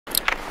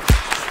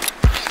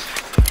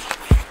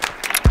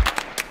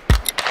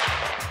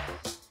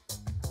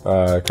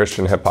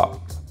Christian hip hop,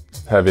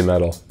 heavy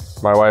metal.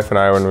 My wife and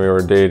I, when we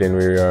were dating,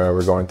 we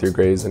were going through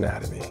Grey's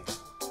Anatomy.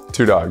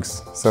 2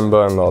 dogs,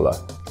 Simba and Lola.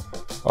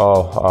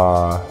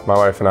 My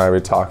wife and I, we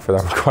talk for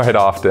them quite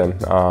often.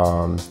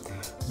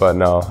 But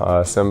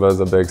no, Simba's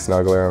a big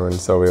snuggler, and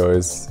so we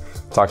always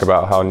talk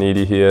about how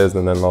needy he is,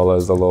 and then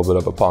Lola's a little bit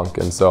of a punk,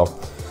 and so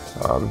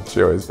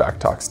she always back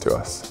talks to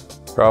us.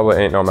 Probably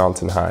Ain't No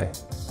Mountain High.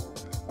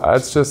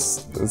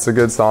 It's a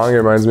good song. It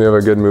reminds me of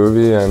a good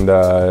movie, and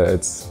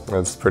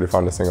it's pretty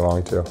fun to sing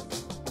along to.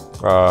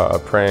 A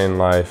Praying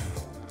Life,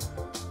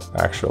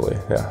 actually,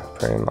 yeah,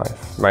 Praying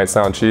Life. Might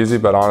sound cheesy,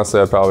 but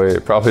honestly, I'd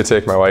probably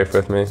take my wife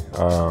with me.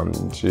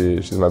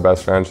 She's my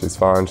best friend. She's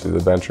fun. She's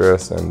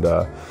adventurous, and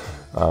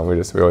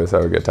we always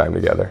have a good time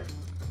together.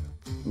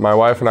 My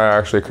wife and I are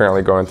actually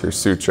currently going through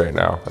Suits right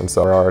now, and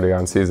so we're already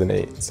on season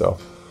 8. So,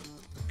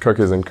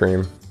 cookies and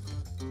cream.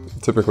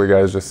 Typically,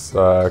 guys just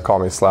call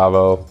me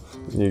Slavo.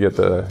 You get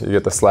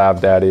the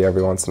Slav daddy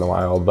every once in a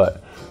while,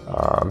 but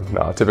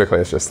no, typically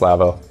it's just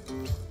Slavo.